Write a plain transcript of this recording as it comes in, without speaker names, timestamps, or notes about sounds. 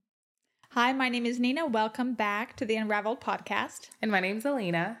Hi, my name is Nina. Welcome back to the Unraveled podcast. And my name's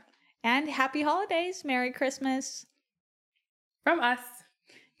Alina. And happy holidays. Merry Christmas. From us.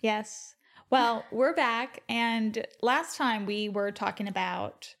 Yes. Well, we're back. And last time we were talking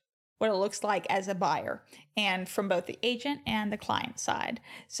about what it looks like as a buyer and from both the agent and the client side.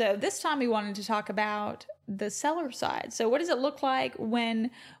 So this time we wanted to talk about the seller side. So what does it look like when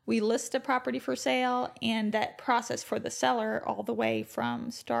we list a property for sale and that process for the seller all the way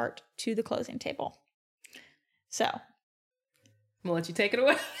from start to the closing table? So we'll let you take it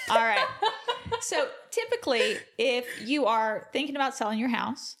away. All right. So typically, if you are thinking about selling your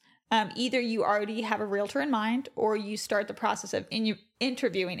house, either you already have a realtor in mind or you start the process of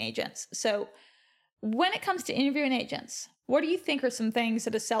interviewing agents. So when it comes to interviewing agents, what do you think are some things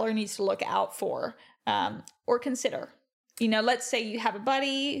that a seller needs to look out for or consider? You know, let's say you have a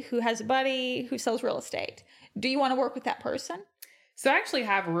buddy who has a buddy who sells real estate. Do you want to work with that person? So I actually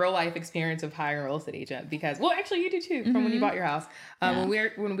have real life experience of hiring a real estate agent because, well, actually you do too, from when you bought your house. When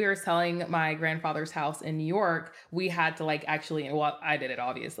we were selling my grandfather's house in New York, we had to I did it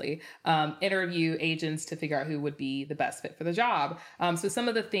obviously, interview agents to figure out who would be the best fit for the job. So some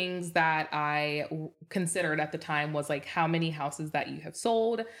of the things that I considered at the time was like how many houses that you have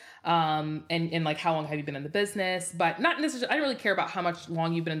sold, and like how long have you been in the business, but not necessarily, I didn't really care about how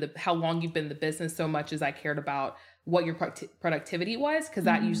long you've been in the business so much as I cared about what your productivity was, because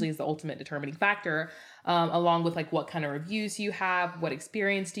that usually is the ultimate determining factor, along with like what kind of reviews you have, what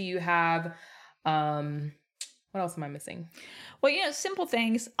experience do you have, what else am I missing? Well, simple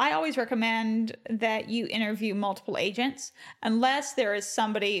things. I always recommend that you interview multiple agents unless there is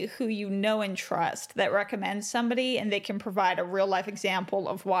somebody who you know and trust that recommends somebody and they can provide a real life example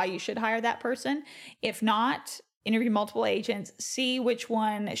of why you should hire that person. If not, interview multiple agents, see which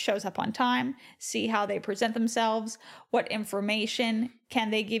one shows up on time, see how they present themselves, what information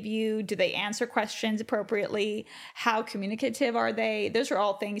can they give you, do they answer questions appropriately, how communicative are they? Those are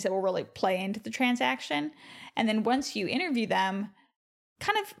all things that will really play into the transaction. And then once you interview them,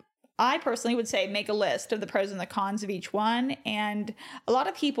 I personally would say make a list of the pros and the cons of each one. And a lot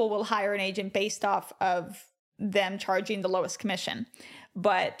of people will hire an agent based off of them charging the lowest commission.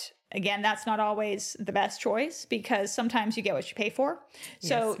 But again, that's not always the best choice because sometimes you get what you pay for.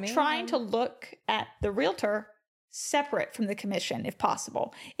 So trying to look at the realtor separate from the commission if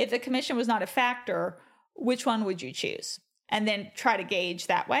possible. If the commission was not a factor, which one would you choose? And then try to gauge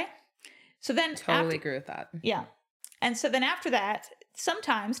that way. So then totally agree with that. Yeah. And so then after that,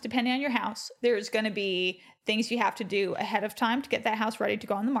 sometimes depending on your house, there's going to be things you have to do ahead of time to get that house ready to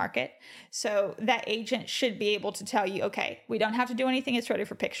go on the market. So that agent should be able to tell you, okay, we don't have to do anything. It's ready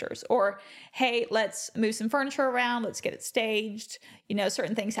for pictures. Or, hey, let's move some furniture around. Let's get it staged.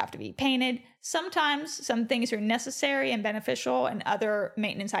 Certain things have to be painted. Sometimes some things are necessary and beneficial and other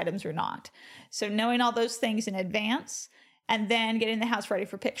maintenance items are not. So knowing all those things in advance and then getting the house ready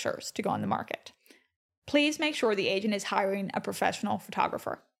for pictures to go on the market. Please make sure the agent is hiring a professional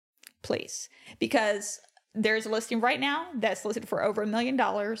photographer. Please. Because there's a listing right now that's listed for over $1 million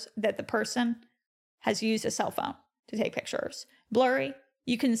that the person has used a cell phone to take pictures. Blurry.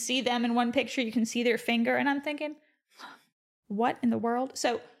 You can see them in one picture. You can see their finger. And I'm thinking, what in the world?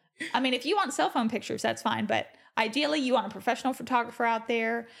 So, if you want cell phone pictures, that's fine. But ideally, you want a professional photographer out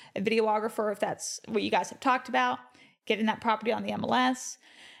there, a videographer, if that's what you guys have talked about, getting that property on the MLS.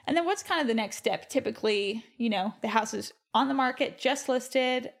 And then what's kind of the next step? Typically, the house is on the market, just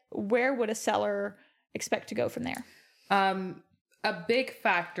listed. Where would a seller expect to go from there? A big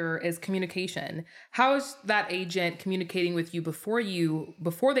factor is communication. How is that agent communicating with you before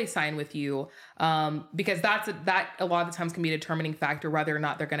they sign with you? Because that a lot of the times can be a determining factor whether or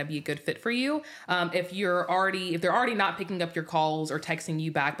not they're going to be a good fit for you. If they're already not picking up your calls or texting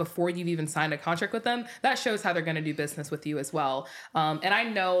you back before you've even signed a contract with them, that shows how they're going to do business with you as well. And I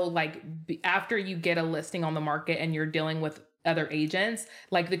know after you get a listing on the market and you're dealing with other agents,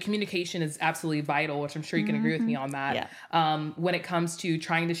 like the communication is absolutely vital, which I'm sure you can agree with me on that. Yeah. When it comes to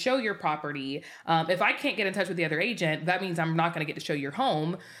trying to show your property, if I can't get in touch with the other agent, that means I'm not going to get to show your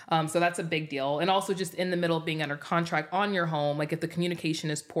home. So that's a big deal. And also just in the middle of being under contract on your home, like if the communication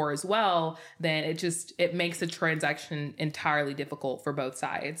is poor as well, then it makes the transaction entirely difficult for both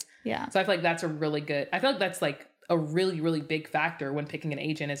sides. Yeah. So I feel like that's like a really, really big factor when picking an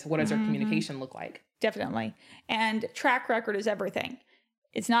agent is what does their communication look like? Definitely. And track record is everything.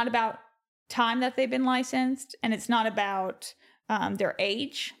 It's not about time that they've been licensed, and it's not about their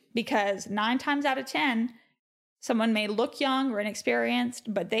age, because 9 times out of 10, someone may look young or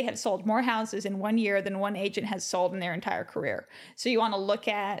inexperienced, but they have sold more houses in 1 year than one agent has sold in their entire career. So you want to look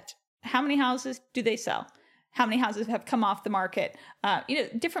at how many houses do they sell? how many houses have come off the market,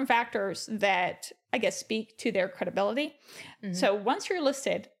 different factors that I guess speak to their credibility. Mm-hmm. So once you're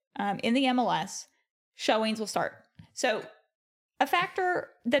listed in the MLS, showings will start. So a factor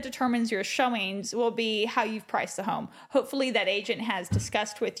that determines your showings will be how you've priced the home. Hopefully that agent has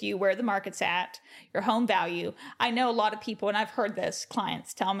discussed with you where the market's at, your home value. I know a lot of people, and I've heard this,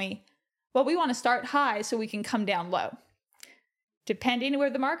 clients tell me, well, we want to start high so we can come down low. Depending on where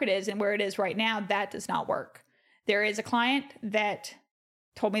the market is and where it is right now, that does not work. There is a client that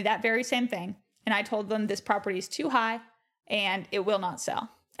told me that very same thing. And I told them this property is too high and it will not sell.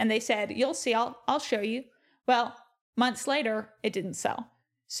 And they said, you'll see, I'll show you. Well, months later, it didn't sell.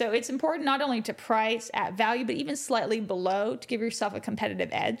 So it's important not only to price at value, but even slightly below to give yourself a competitive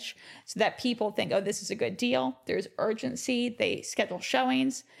edge so that people think, oh, this is a good deal. There's urgency. They schedule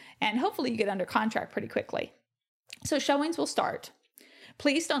showings, and hopefully you get under contract pretty quickly. So showings will start.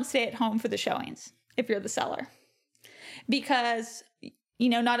 Please don't stay at home for the showings if you're the seller, because,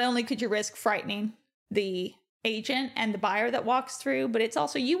 not only could you risk frightening the agent and the buyer that walks through, but it's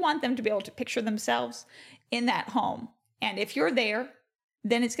also, you want them to be able to picture themselves in that home. And if you're there,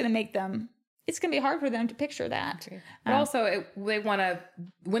 then it's going to be hard for them to picture that. Okay. But also they want to,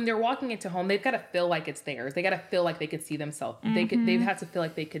 when they're walking into home, they've got to feel like it's theirs. They got to feel like they could see themselves. Mm-hmm. They have to feel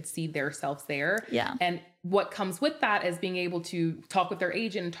like they could see themselves there. Yeah. And what comes with that is being able to talk with their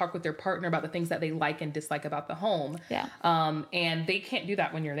agent and talk with their partner about the things that they like and dislike about the home. Yeah. And they can't do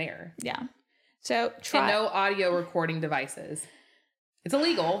that when you're there. Yeah. So and no audio recording devices. It's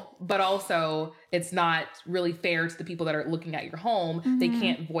illegal, but also it's not really fair to the people that are looking at your home. Mm-hmm. They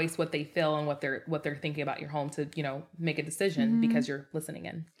can't voice what they feel and what they're thinking about your home to, make a decision because you're listening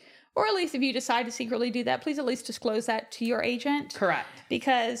in. Or at least if you decide to secretly do that, please at least disclose that to your agent. Correct.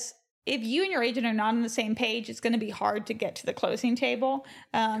 Because if you and your agent are not on the same page, it's going to be hard to get to the closing table.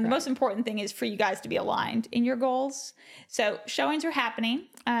 The most important thing is for you guys to be aligned in your goals. So showings are happening.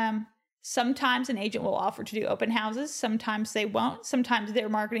 Sometimes an agent will offer to do open houses. Sometimes they won't. Sometimes their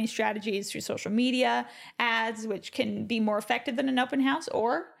marketing strategy is through social media ads, which can be more effective than an open house,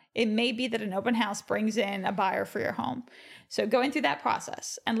 or it may be that an open house brings in a buyer for your home. So going through that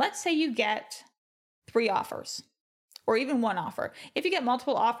process, and let's say you get 3 offers or even 1 offer. If you get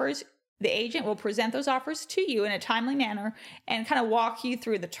multiple offers, the agent will present those offers to you in a timely manner and kind of walk you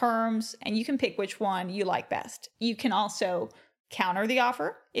through the terms, and you can pick which one you like best. You can also counter the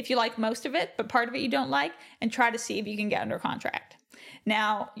offer if you like most of it, but part of it you don't like, and try to see if you can get under contract.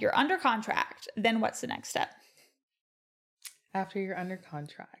 Now, you're under contract, then what's the next step? After you're under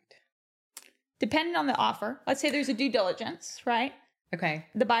contract. Depending on the offer, let's say there's a due diligence, right? Okay.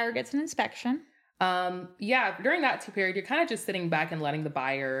 The buyer gets an inspection. During that period, you're kind of just sitting back and letting the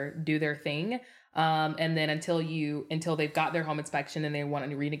buyer do their thing. And then until they've got their home inspection and they want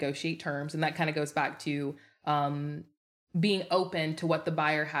to renegotiate terms. And that kind of goes back to, being open to what the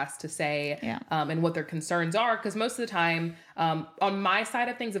buyer has to say, and what their concerns are. Because most of the time, on my side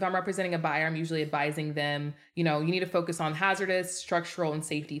of things, if I'm representing a buyer, I'm usually advising them, you need to focus on hazardous, structural, and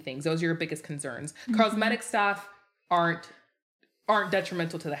safety things. Those are your biggest concerns. Mm-hmm. Cosmetic stuff aren't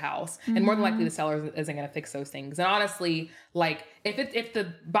detrimental to the house. Mm-hmm. And more than likely the seller isn't going to fix those things. And honestly, like if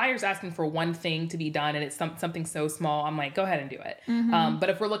the buyer's asking for one thing to be done and it's something so small, I'm like, go ahead and do it. Mm-hmm. But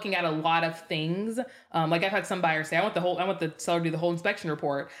if we're looking at a lot of things, like I've had some buyers say, I want the seller to do the whole inspection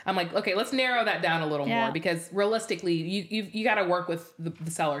report. I'm like, okay, let's narrow that down a little more, because realistically you got to work with the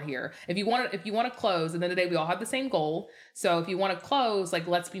seller here. If you want to close, at the end of the day, we all have the same goal. So if you want to close, like,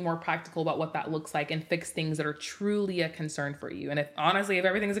 let's be more practical about what that looks like and fix things that are truly a concern for you. And if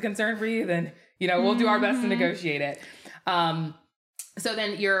everything's a concern for you, then, we'll do our best to negotiate it. So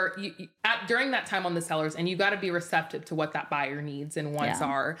then during that time on the sellers, and you got to be receptive to what that buyer needs and wants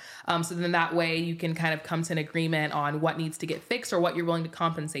are. So then that way you can kind of come to an agreement on what needs to get fixed or what you're willing to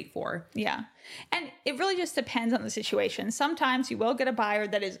compensate for. Yeah. And it really just depends on the situation. Sometimes you will get a buyer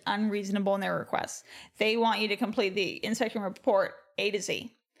that is unreasonable in their requests. They want you to complete the inspection report A to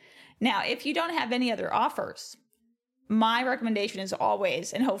Z. Now, if you don't have any other offers, my recommendation is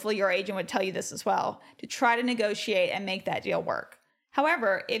always, and hopefully your agent would tell you this as well, to try to negotiate and make that deal work.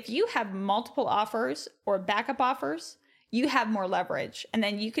 However, if you have multiple offers or backup offers, you have more leverage. And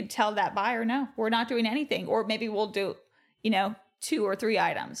then you could tell that buyer, no, we're not doing anything. Or maybe we'll do, 2 or 3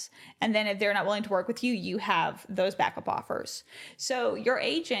 items. And then if they're not willing to work with you, you have those backup offers. So your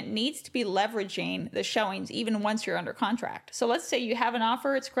agent needs to be leveraging the showings even once you're under contract. So let's say you have an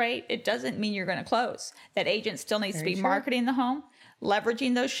offer, it's great. It doesn't mean you're going to close. That agent still needs to be marketing the home,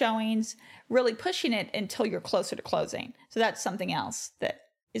 leveraging those showings, really pushing it until you're closer to closing. So that's something else that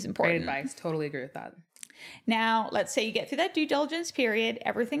is important. Great advice. Totally agree with that. Now, let's say you get through that due diligence period.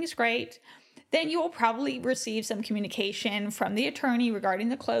 Everything is great. then you will probably receive some communication from the attorney regarding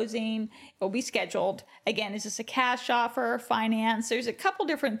the closing. It will be scheduled. Again, is this a cash offer, finance? There's a couple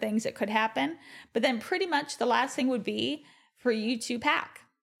different things that could happen. But then pretty much the last thing would be for you to pack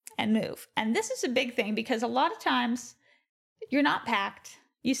and move. And this is a big thing because a lot of times you're not packed.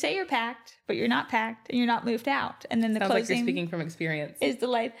 You say you're packed, but you're not packed and you're not moved out. And then the Sounds closing like you're speaking from experience. Is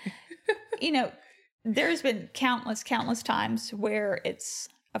delayed. There's been countless times where it's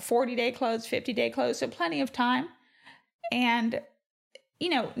a 40-day close, 50-day close, so plenty of time. And,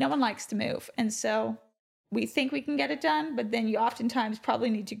 no one likes to move. And so we think we can get it done, but then you oftentimes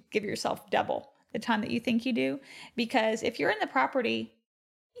probably need to give yourself double the time that you think you do. Because if you're in the property,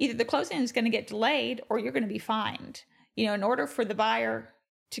 either the closing is going to get delayed or you're going to be fined. In order for the buyer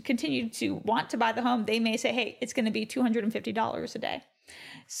to continue to want to buy the home, they may say, hey, it's going to be $250 a day.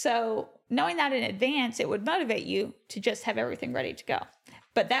 So knowing that in advance, it would motivate you to just have everything ready to go.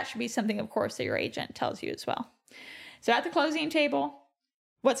 But that should be something, of course, that your agent tells you as well. So at the closing table,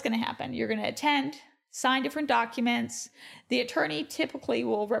 what's going to happen? You're going to attend, sign different documents. The attorney typically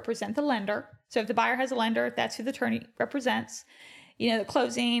will represent the lender. So if the buyer has a lender, that's who the attorney represents. The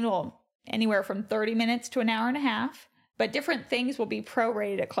closing will anywhere from 30 minutes to an hour and a half. But different things will be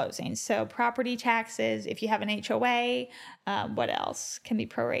prorated at closing. So property taxes, if you have an HOA, what else can be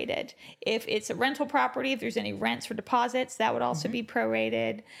prorated? If it's a rental property, if there's any rents for deposits, that would also be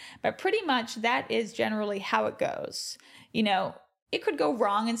prorated. But pretty much that is generally how it goes. It could go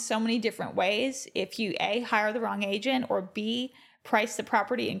wrong in so many different ways if you A, hire the wrong agent, or B, price the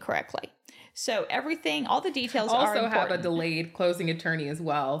property incorrectly. So everything, all the details are important. Also have a delayed closing attorney as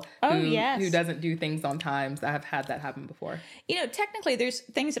well. Who doesn't do things on times. I have had that happen before. Technically there's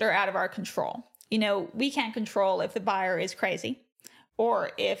things that are out of our control. We can't control if the buyer is crazy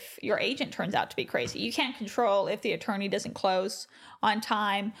or if your agent turns out to be crazy. You can't control if the attorney doesn't close on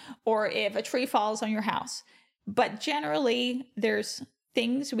time or if a tree falls on your house. But generally there's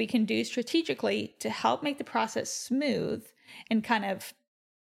things we can do strategically to help make the process smooth and kind of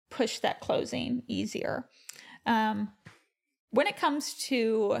push that closing easier. When it comes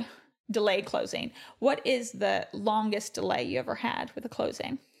to delayed closing, what is the longest delay you ever had with a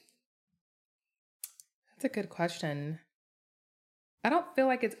closing? That's a good question. I don't feel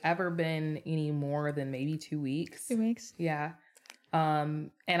like it's ever been any more than maybe 2 weeks. 2 weeks? Yeah. The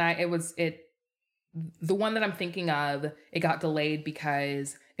one that I'm thinking of, it got delayed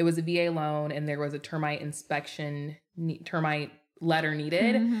because it was a VA loan and there was a termite letter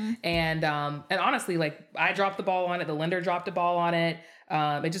needed. And honestly, I dropped the ball on it. The lender dropped the ball on it.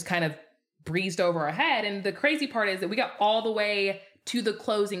 It just kind of breezed over our head. And the crazy part is that we got all the way to the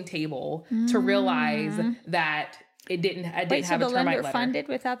closing table to realize that it didn't have a termite letter. So the lender funded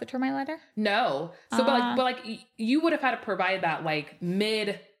without the termite letter? No. So, but you would have had to provide that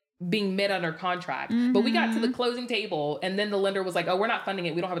being mid under contract. But we got to the closing table and then the lender was like, oh, we're not funding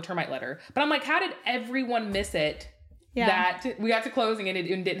it. We don't have a termite letter. But I'm like, how did everyone miss it? Yeah. That we got to closing and it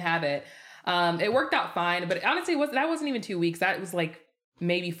didn't have it. It worked out fine, but honestly, that wasn't even 2 weeks. That was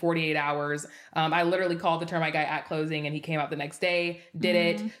maybe 48 hours. I literally called the termite guy at closing and he came out the next day, did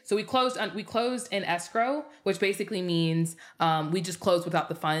it. So we closed in escrow, which basically means we just closed without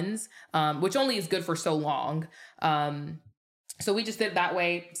the funds, which only is good for so long. So we just did it that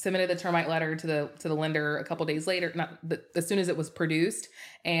way, submitted the termite letter to the lender a couple days later, as soon as it was produced,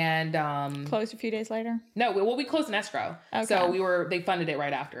 and closed a few days later. No, we closed in escrow. Okay. So they funded it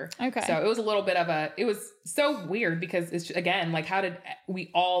right after. Okay. So it was a little bit of it was so weird because it's again, how did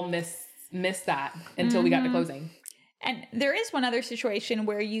we all miss that until we got to closing? And there is one other situation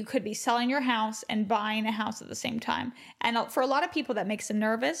where you could be selling your house and buying a house at the same time. And for a lot of people that makes them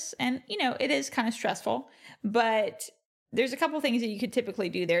nervous, and it is kind of stressful, but there's a couple things that you could typically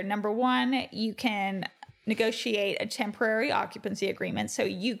do there. Number one, you can negotiate a temporary occupancy agreement. So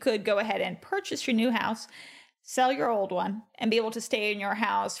you could go ahead and purchase your new house, sell your old one, and be able to stay in your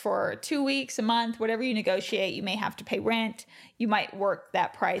house for 2 weeks, a month, whatever you negotiate. You may have to pay rent. You might work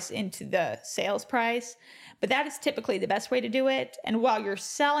that price into the sales price. But that is typically the best way to do it. And while you're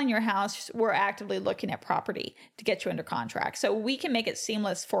selling your house, we're actively looking at property to get you under contract. So we can make it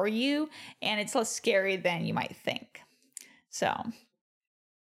seamless for you, and it's less scary than you might think. So,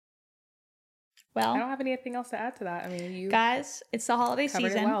 well, I don't have anything else to add to that. I mean, you guys, it's the holiday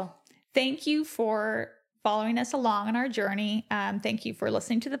season. Well. Thank you for following us along on our journey. Thank you for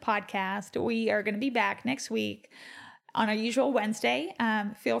listening to the podcast. We are going to be back next week on our usual Wednesday.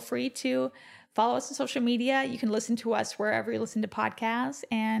 Feel free to follow us on social media. You can listen to us wherever you listen to podcasts.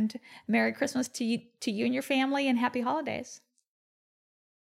 And Merry Christmas to you and your family, and Happy Holidays.